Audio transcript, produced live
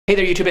Hey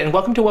there YouTube, and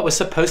welcome to what was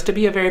supposed to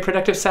be a very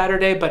productive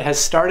Saturday, but has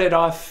started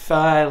off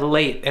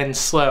late and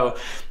slow.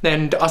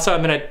 And also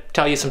I'm going to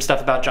tell you some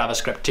stuff about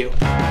JavaScript too.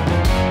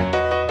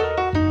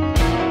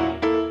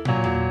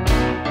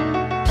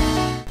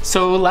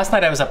 So last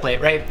night I was up late,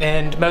 right?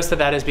 And most of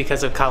that is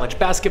because of college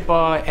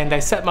basketball, and I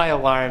set my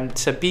alarm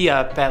to be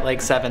up at like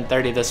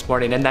 7:30 this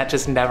morning, and that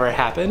just never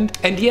happened.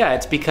 And yeah,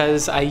 it's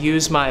because I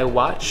use my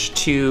watch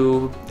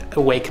to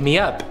wake me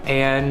up,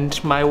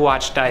 and my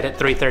watch died at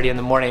 3:30 in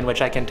the morning,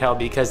 which I can tell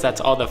because that's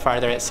all the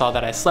farther it saw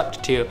that I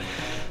slept to.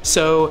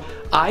 So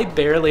I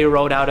barely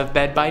rolled out of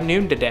bed by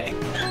noon today.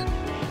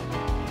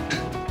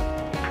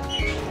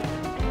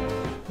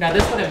 Now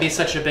this wouldn't be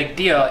such a big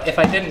deal if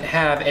I didn't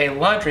have a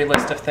laundry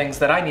list of things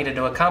that I needed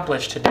to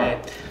accomplish today,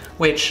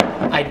 which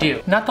I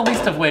do. Not the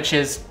least of which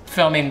is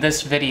filming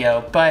this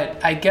video, but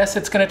I guess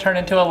it's gonna turn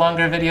into a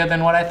longer video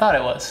than what I thought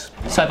it was.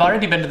 So I've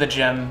already been to the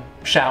gym,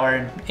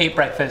 showered, ate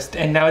breakfast,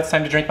 and now it's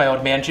time to drink my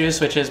old man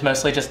juice, which is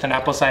mostly just an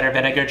apple cider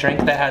vinegar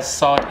drink that has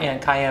salt and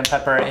cayenne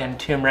pepper and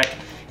turmeric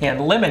and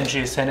lemon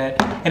juice in it,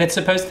 and it's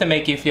supposed to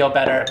make you feel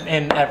better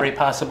in every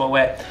possible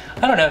way.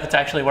 I don't know if it's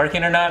actually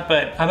working or not,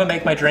 but I'm gonna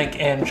make my drink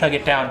and chug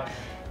it down.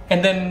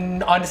 And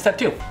then on to step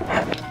 2.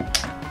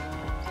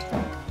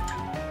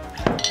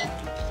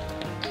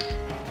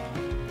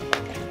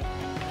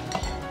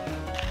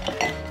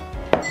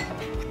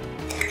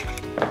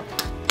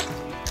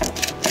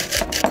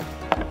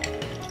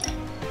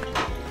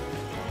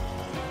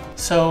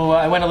 So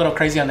I went a little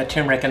crazy on the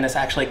turmeric, and this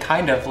actually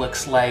kind of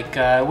looks like,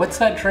 what's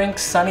that drink?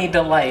 Sunny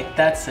Delight,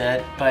 that's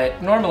it.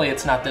 But normally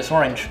it's not this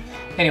orange.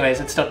 Anyways,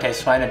 it still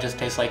tastes fine. It just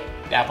tastes like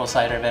apple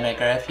cider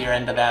vinegar if you're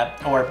into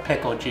that. Or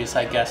pickle juice,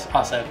 I guess,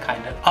 also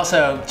kind of.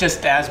 Also,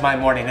 just as my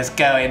morning is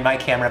going, my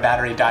camera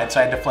battery died, so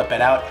I had to flip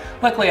it out.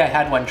 Luckily I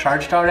had one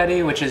charged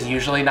already, which is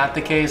usually not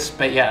the case,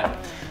 but yeah.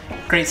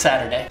 Great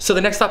Saturday. So the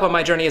next stop on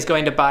my journey is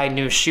going to buy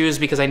new shoes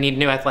because I need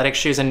new athletic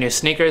shoes and new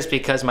sneakers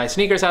because my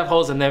sneakers have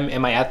holes in them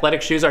and my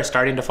athletic shoes are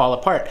starting to fall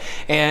apart.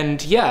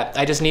 And yeah,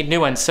 I just need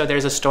new ones. So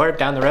there's a store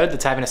down the road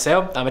that's having a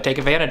sale. I'm gonna take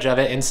advantage of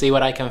it and see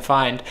what I can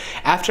find.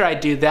 After I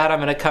do that, I'm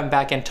gonna come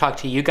back and talk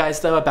to you guys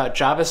though about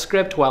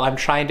JavaScript while I'm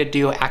trying to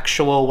do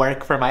actual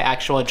work for my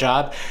actual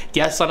job.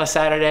 Yes, on a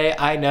Saturday,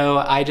 I know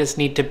I just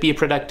need to be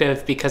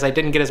productive because I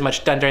didn't get as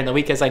much done during the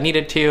week as I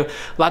needed to.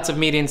 Lots of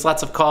meetings,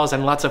 lots of calls,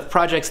 and lots of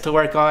projects to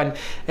work on.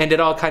 And it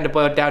all kind of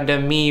boiled down to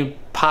me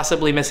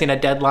possibly missing a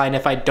deadline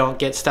if I don't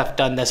get stuff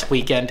done this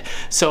weekend.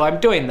 So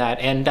I'm doing that,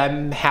 and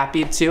I'm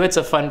happy to. It's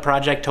a fun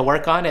project to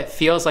work on. It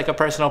feels like a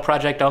personal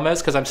project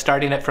almost because I'm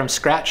starting it from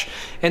scratch.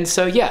 And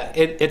so yeah,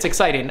 it's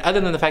exciting,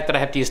 other than the fact that I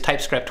have to use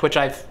TypeScript, which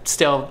I've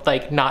still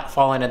like not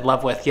fallen in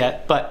love with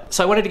yet. But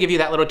so I wanted to give you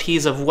that little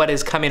tease of what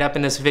is coming up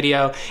in this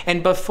video.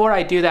 And before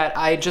I do that,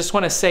 I just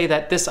want to say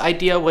that this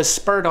idea was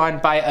spurred on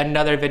by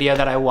another video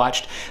that I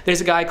watched.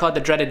 There's a guy called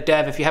The Dreaded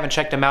Dev. If you haven't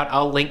checked him out,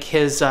 I'll link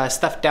his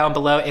stuff down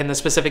below in the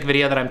specific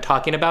video that I'm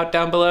talking about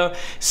down below.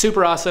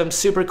 Super awesome,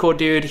 super cool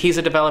dude. He's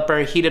a developer.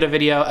 He did a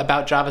video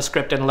about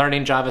JavaScript and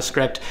learning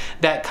JavaScript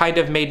that kind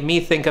of made me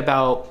think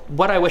about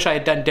what I wish I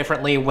had done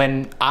differently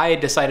when I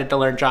decided to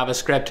learn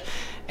JavaScript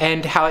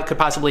and how it could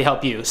possibly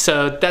help you.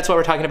 So that's what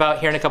we're talking about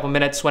here in a couple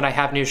minutes when I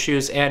have new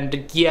shoes,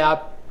 and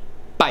yeah,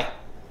 bye.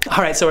 All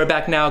right, so we're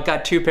back now.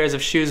 Got 2 pairs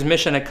of shoes,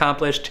 mission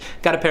accomplished.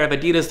 Got a pair of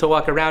Adidas to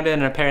walk around in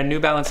and a pair of New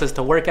Balances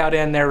to work out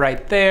in. They're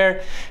right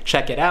there.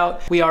 Check it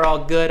out. We are all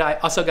good. I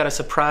also got a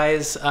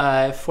surprise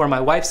for my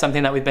wife,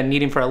 something that we've been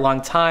needing for a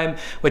long time,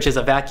 which is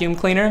a vacuum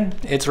cleaner.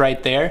 It's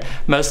right there,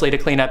 mostly to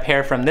clean up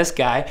hair from this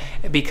guy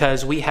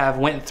because we have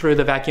went through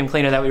the vacuum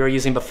cleaner that we were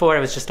using before.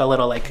 It was just a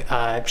little like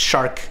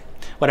Shark,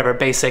 whatever,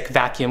 basic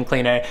vacuum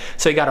cleaner.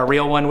 So we got a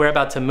real one. We're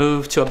about to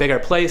move to a bigger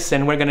place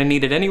and we're gonna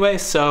need it anyway.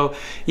 So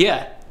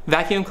yeah.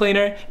 Vacuum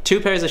cleaner, 2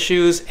 pairs of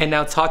shoes, and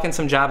now talking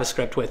some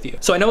JavaScript with you.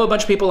 So I know a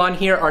bunch of people on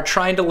here are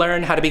trying to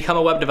learn how to become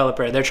a web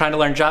developer. They're trying to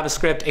learn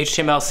JavaScript,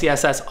 HTML,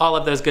 CSS, all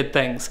of those good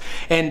things.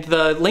 And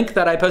the link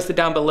that I posted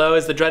down below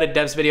is the Dreaded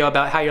Dev's video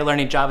about how you're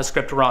learning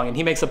JavaScript wrong. And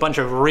he makes a bunch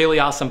of really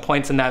awesome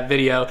points in that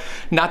video,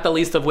 not the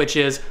least of which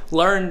is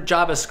learn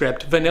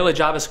JavaScript, vanilla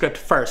JavaScript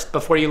first,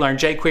 before you learn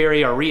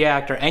jQuery or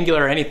React or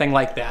Angular or anything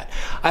like that.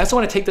 I also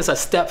want to take this a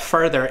step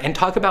further and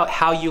talk about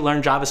how you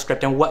learn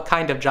JavaScript and what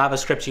kind of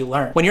JavaScript you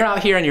learn. When you're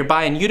out here and you're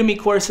buying Udemy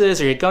courses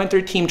or you're going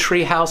through Team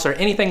Treehouse or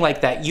anything like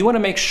that, you want to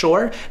make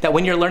sure that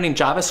when you're learning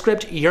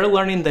JavaScript, you're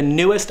learning the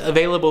newest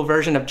available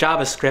version of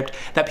JavaScript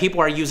that people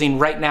are using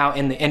right now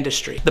in the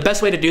industry. The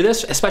best way to do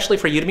this, especially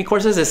for Udemy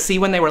courses, is see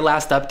when they were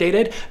last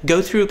updated.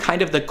 Go through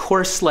kind of the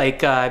course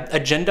like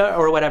agenda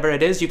or whatever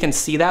it is. You can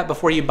see that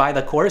before you buy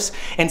the course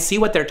and see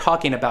what they're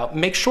talking about.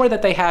 Make sure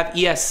that they have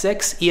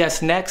ES6,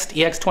 ES Next,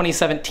 EX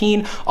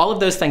 2017, all of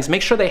those things.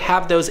 Make sure they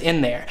have those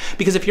in there,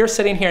 because if you're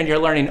sitting here and you're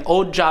learning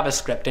old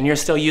JavaScript and you're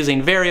still still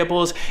using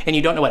variables and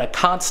you don't know what a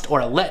const or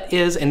a let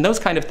is and those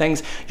kind of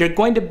things, you're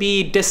going to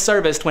be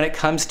disserviced when it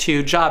comes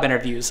to job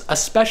interviews,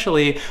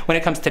 especially when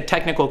it comes to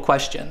technical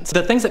questions.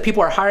 The things that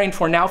people are hiring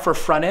for now for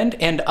front end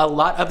and a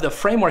lot of the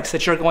frameworks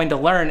that you're going to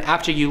learn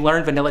after you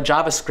learn vanilla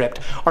JavaScript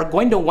are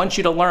going to want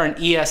you to learn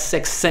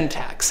ES6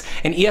 syntax.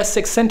 And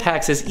ES6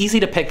 syntax is easy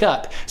to pick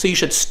up, so you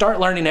should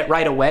start learning it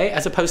right away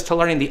as opposed to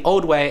learning the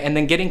old way and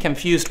then getting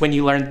confused when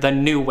you learn the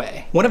new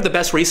way. One of the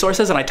best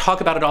resources, and I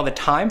talk about it all the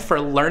time, for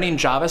learning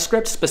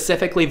JavaScript,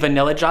 specifically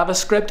vanilla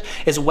JavaScript,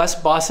 is Wes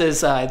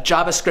Bos's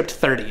JavaScript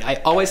 30. I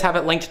always have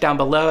it linked down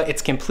below.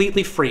 It's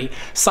completely free.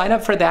 Sign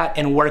up for that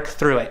and work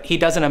through it. He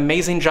does an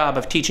amazing job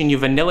of teaching you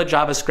vanilla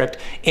JavaScript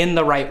in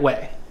the right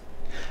way.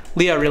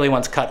 Leah really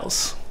wants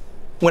cuddles.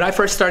 When I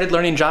first started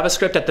learning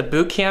JavaScript at the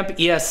bootcamp,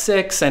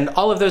 ES6 and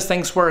all of those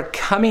things were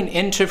coming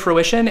into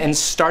fruition and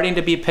starting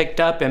to be picked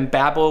up, and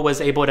Babel was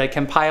able to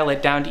compile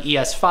it down to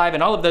ES5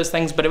 and all of those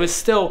things, but it was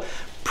still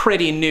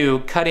pretty new,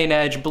 cutting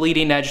edge,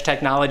 bleeding edge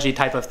technology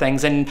type of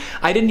things, and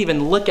I didn't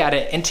even look at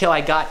it until I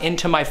got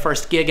into my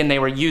first gig and they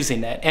were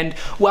using it. And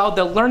while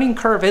the learning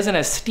curve isn't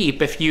as steep,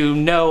 if you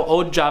know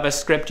old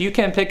JavaScript, you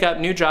can pick up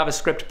new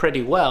JavaScript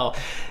pretty well.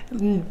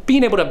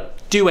 Being able to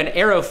do an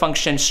arrow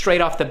function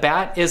straight off the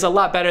bat is a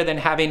lot better than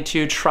having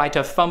to try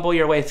to fumble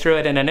your way through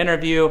it in an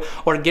interview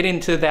or getting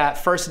to that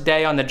first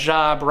day on the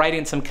job,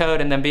 writing some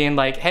code and then being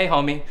like, hey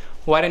homie,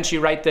 why didn't you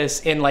write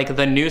this in like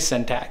the new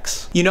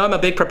syntax? You know I'm a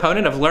big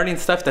proponent of learning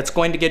stuff that's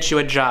going to get you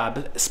a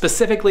job,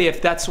 specifically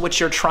if that's what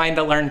you're trying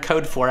to learn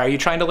code for. Are you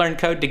trying to learn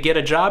code to get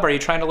a job, or are you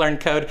trying to learn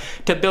code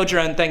to build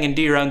your own thing and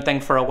do your own thing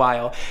for a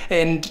while?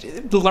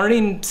 And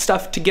learning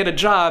stuff to get a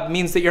job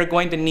means that you're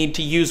going to need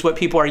to use what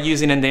people are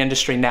using in the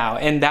industry now,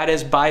 and that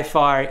is by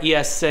far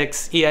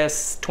ES6,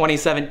 ES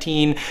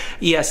 2017,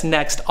 ES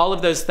Next, all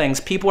of those things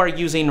people are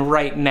using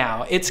right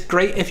now. It's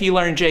great if you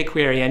learn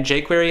jQuery, and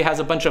jQuery has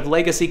a bunch of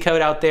legacy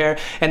code out there,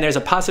 and there's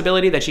a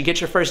possibility that you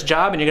get your first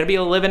job and you're gonna be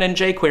living in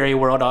jQuery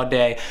world all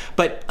day.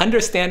 But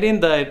understanding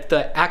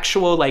the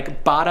actual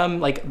like bottom,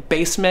 like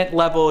basement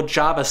level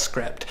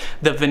JavaScript,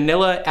 the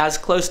vanilla as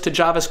close to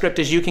JavaScript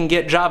as you can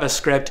get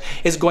JavaScript,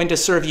 is going to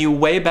serve you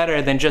way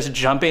better than just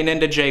jumping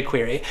into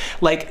jQuery.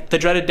 Like the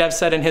Dreaded Dev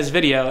said in his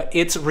video,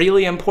 it's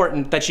really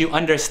important that you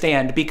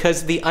understand,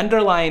 because the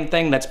underlying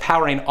thing that's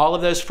powering all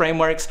of those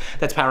frameworks,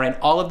 that's powering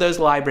all of those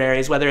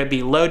libraries, whether it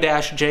be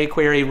Lodash,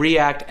 jQuery,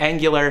 React,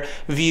 Angular,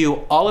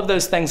 Vue, all of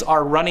those things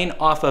are running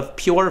off of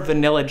pure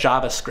vanilla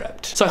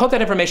JavaScript. So I hope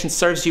that information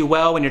serves you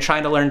well when you're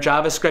trying to learn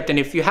JavaScript, and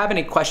if you have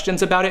any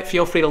questions about it,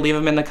 feel free to leave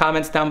them in the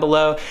comments down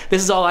below.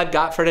 This is all I've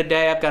got for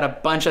today. I've got a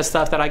bunch of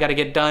stuff that I gotta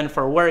get done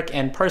for work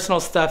and personal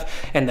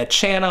stuff and the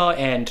channel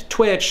and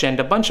Twitch and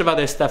a bunch of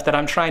other stuff that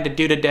I'm trying to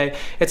do today.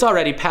 It's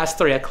already past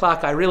 3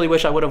 o'clock. I really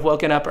wish I would have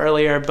woken up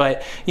earlier,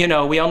 but you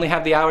know, we only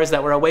have the hours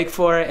that we're awake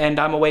for, and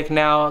I'm awake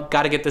now.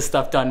 Gotta get this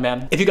stuff done,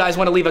 man. If you guys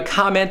wanna leave a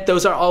comment,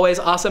 those are always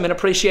awesome and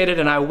appreciated,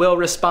 and I will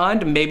respond.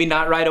 Maybe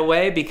not right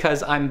away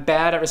because I'm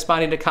bad at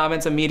responding to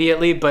comments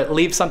immediately, but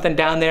leave something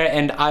down there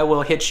and I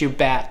will hit you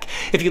back.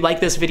 If you like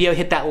this video,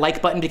 hit that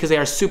like button because they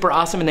are super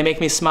awesome and they make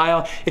me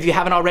smile. If you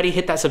haven't already,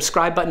 hit that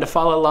subscribe button to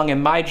follow along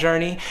in my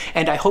journey,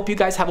 and I hope you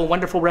guys have a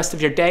wonderful rest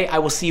of your day. I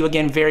will see you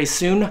again very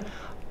soon.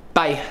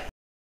 Bye.